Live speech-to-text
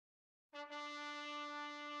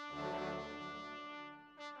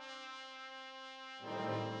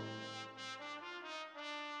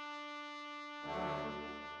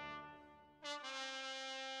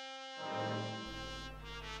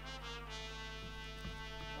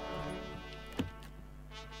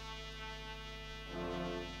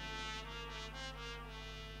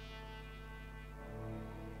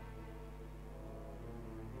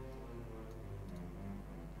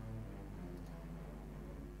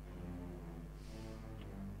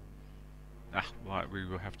Ah, right, we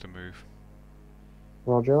will have to move.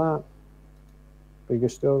 Roger that. But you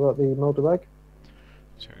still got the motorbike?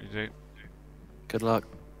 Certainly do. Good luck.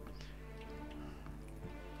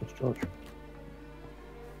 It's George.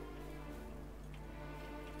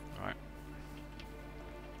 Right.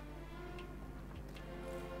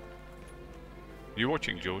 You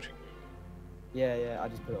watching, George? Yeah, yeah, I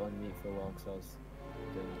just put it on mute for a while because I was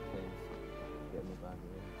doing things. Getting my bag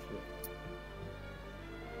away. Shit.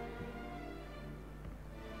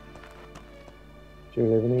 Do you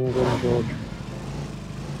live in England, George?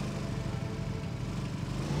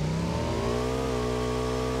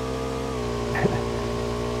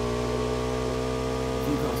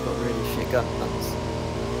 You guys got really shit guns.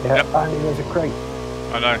 Yeah, Yep. Andy, there's a crate.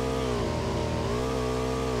 I know.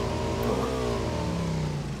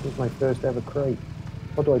 This is my first ever crate.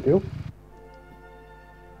 What do I do?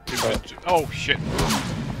 Oh shit!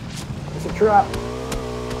 It's a trap!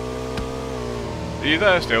 Are you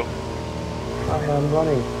there still? I am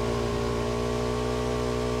running.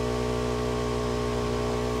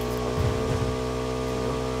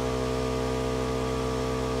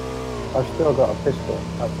 I've still got a pistol,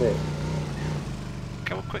 that's it.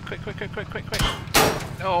 Come on, quick!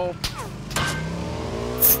 No!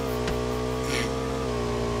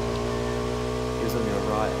 He was on your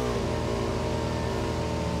right.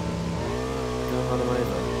 Go and run him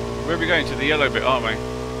over. Where are we going? To the yellow bit, aren't we?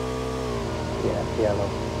 Yeah, yellow.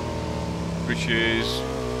 Which is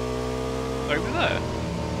over there.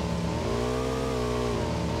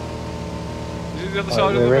 Is it the other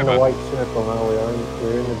side of the We're in river? the white circle now,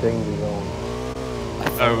 we're in the danger zone.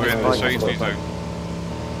 Oh, we're in the Right, safety right. zone.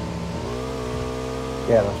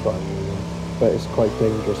 Yeah, that's what I mean. But it's quite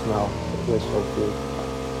dangerous now. We're so few.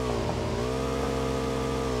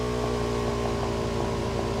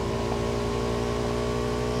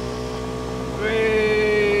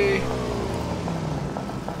 Whee!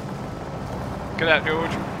 Get out,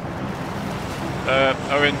 George.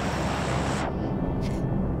 Owen.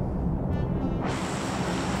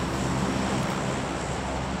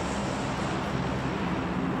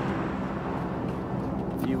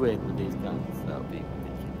 If you win with these guns, that'll be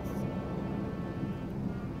ridiculous.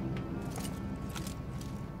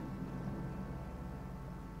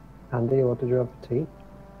 Andy, what did you have for tea?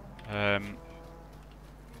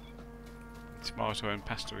 Tomato and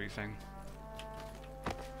pastry thing.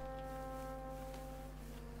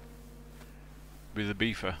 With a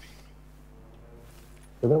beefer.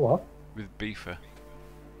 With a what? With beefer.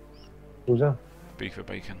 Who's that? Beefer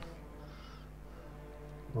bacon.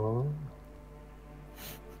 Oh.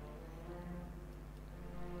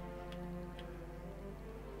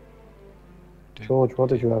 George, what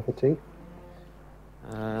did you have for tea?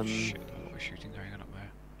 Shit, there's a lot of shooting going on up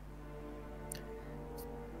there.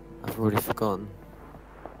 I've already forgotten.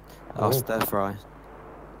 Oh. Oh, stir fry.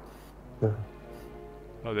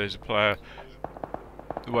 Oh, there's a player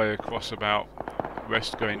way across about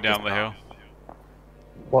west going down the hill.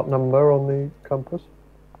 What number on the compass?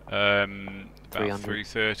 About 300.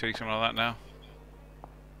 330, something like that now.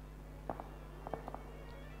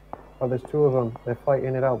 Oh, there's two of them. They're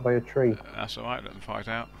fighting it out by a tree That's alright, let them fight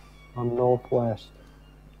out. on northwest.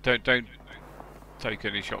 Don't take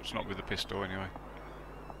any shots, not with the pistol anyway.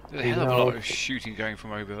 There's a He's hell of a now- lot of shooting going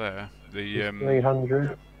from over there. The He's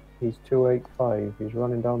 300. He's 285. He's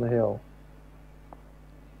running down the hill.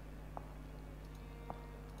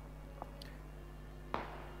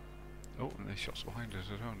 oh, and there's shots behind us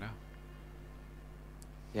as well now.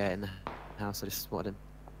 Yeah, in the house I just spotted him.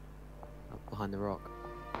 Up behind the rock.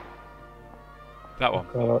 That one.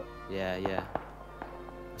 Yeah, yeah.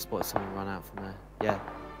 I spotted someone run out from there. Yeah.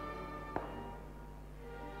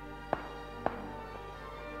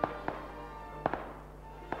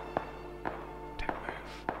 Don't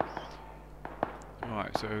move.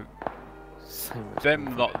 Right, so So much them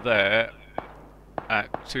movement. lot there at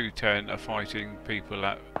 210 are fighting people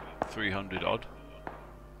at 300 odd.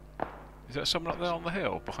 Is that someone up there on the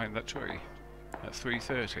hill behind that tree at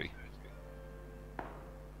 330?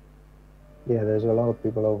 Yeah, there's a lot of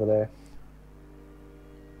people over there.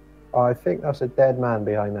 Oh, I think that's a dead man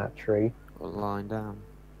behind that tree. Got lying down.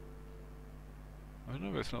 I don't know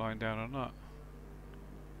if it's lying down or not.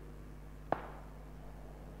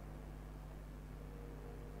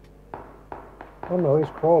 Oh no, he's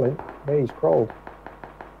crawling. Yeah, he's crawled.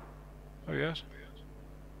 Oh yes.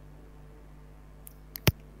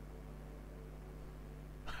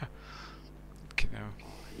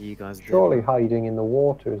 You guys did. Surely hiding in the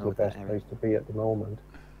water is Oh, the best there. place to be at the moment.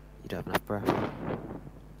 You don't have enough breath.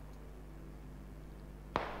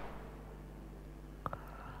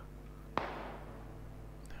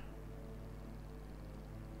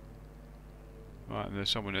 Right, and there's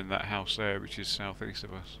someone in that house there, which is southeast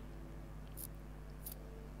of us.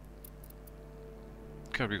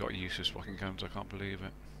 God, we got useless fucking guns. I can't believe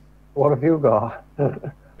it. What have you got?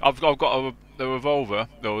 I've got a revolver,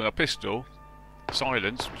 or a pistol,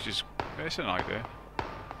 silence, which is it's an idea.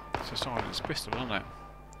 It's a silenced pistol, isn't it?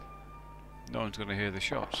 No one's going to hear the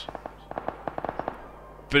shots.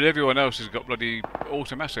 But everyone else has got bloody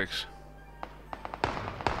automatics.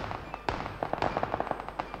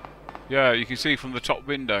 Yeah, you can see from the top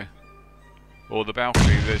window or the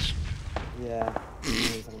balcony. There's Yeah,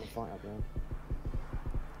 he's having a fight up there.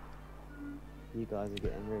 You guys are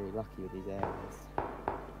getting really lucky with these areas.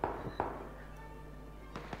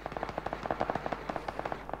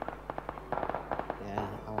 Yeah,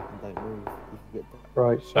 I reckon don't move. You can get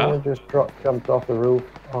Right, someone just jumped off the roof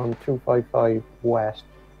on 255 west,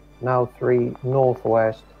 now 3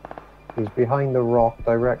 northwest. He's behind the rock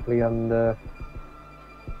directly under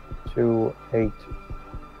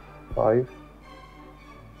 285.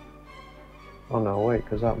 Oh no, wait,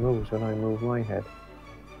 because that moves when I move my head.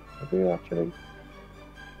 Have you actually?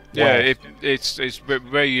 yeah, West. it's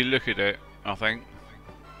where you look at it. I think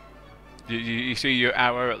you see your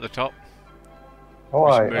arrow at the top. Oh,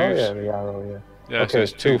 which oh moves. yeah, the arrow, yeah. Yeah, so Okay,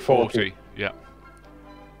 it's 240. 240. Yeah.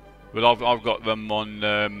 But I've got them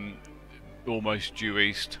on almost due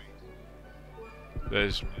east.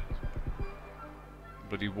 There's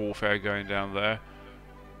bloody warfare going down there.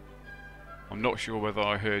 I'm not sure whether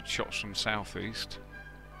I heard shots from southeast.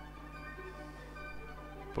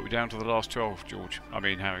 But we're down to the last 12, George. I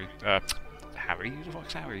mean Harry. Harry? Who the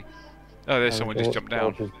fuck's Harry? Oh, there's someone just jumped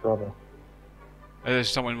down. George's brother. There's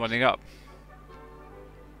someone running up.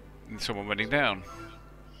 And someone running down.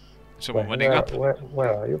 Someone running up. Where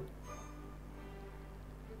are you?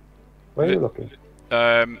 Where are you looking?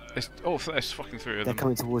 There's fucking three of They're them.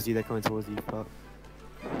 coming towards you. They're coming towards you. Fuck.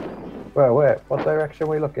 Where? What direction are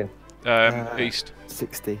we looking? East.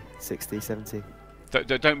 60, 70.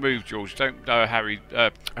 Don't move, George. Don't. Harry.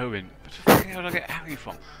 Owen. Where the fuck did I get Harry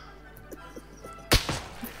from?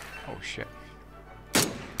 Oh shit.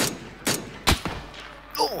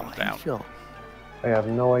 Oh, I'm down. shot. I have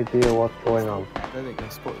no idea what's going on. I don't think they'll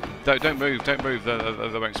spot you. Don't move. Don't move.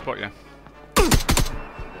 They won't spot you.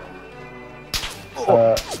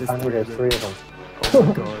 And there's 3 of them. Oh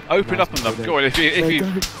my god. Open up on them. Go on. If you.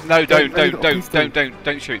 No, don't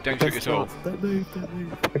shoot. Don't shoot yourself. Don't move.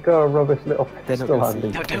 I got a rubbish little They're not pistol gonna see handy.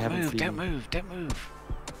 you. No, They haven't seen don't you. move. They're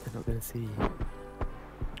not gonna see you.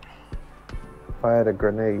 If I had a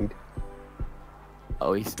grenade.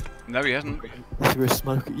 Oh, he's No, he hasn't. threw a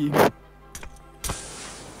smoke at you.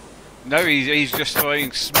 No, he's just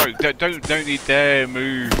throwing smoke. Don't you dare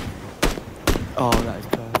move. Oh, that is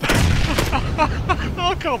perfect.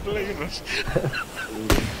 I can't believe this.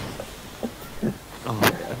 Oh,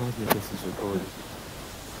 imagine if this is recorded.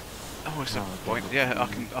 Oh, what's that Oh, point? God. Yeah, I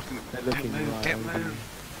can. They're Don't looking move. right Don't over you. move.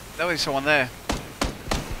 No, there's someone there.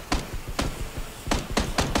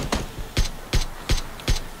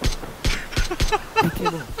 Pick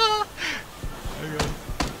him up.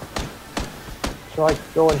 Shall I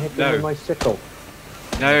go and hit No. him with my sickle?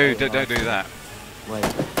 No, don't do that. Wait.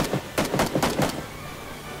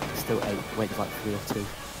 Still 8. Wait, there's like 3 or 2.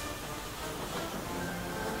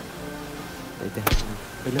 They definitely.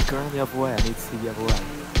 Wait, look around the other way. I need to see the other way.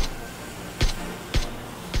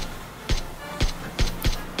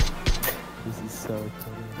 This is so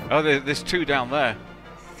funny. Oh, there's 2 down there.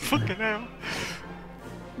 Fucking hell.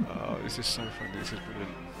 Oh, this is so funny. This is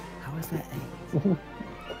brilliant. How is there 8?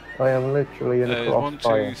 I am literally in a There's 1,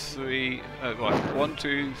 crossfire. 2, 3. Right, 1,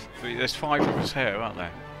 2, 3. There's 5 of us here, aren't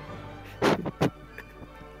there?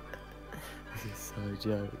 This is so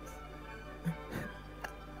jokes.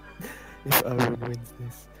 If Owen wins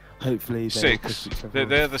this, hopefully they will push 6. each other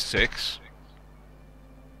They're off. the 6.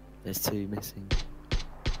 There's 2 missing.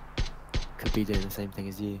 Could be doing the same thing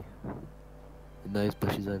as you. In those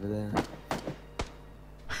bushes over there.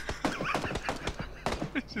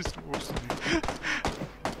 This is awesome.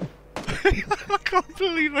 I can't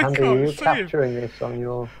believe I Andy, are can't you see him. capturing this on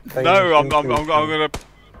your famous No, I'm YouTube channel?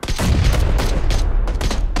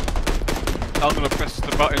 gonna press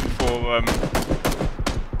the button for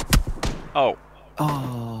Oh,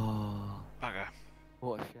 Oh, bugger.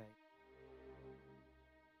 what a shame.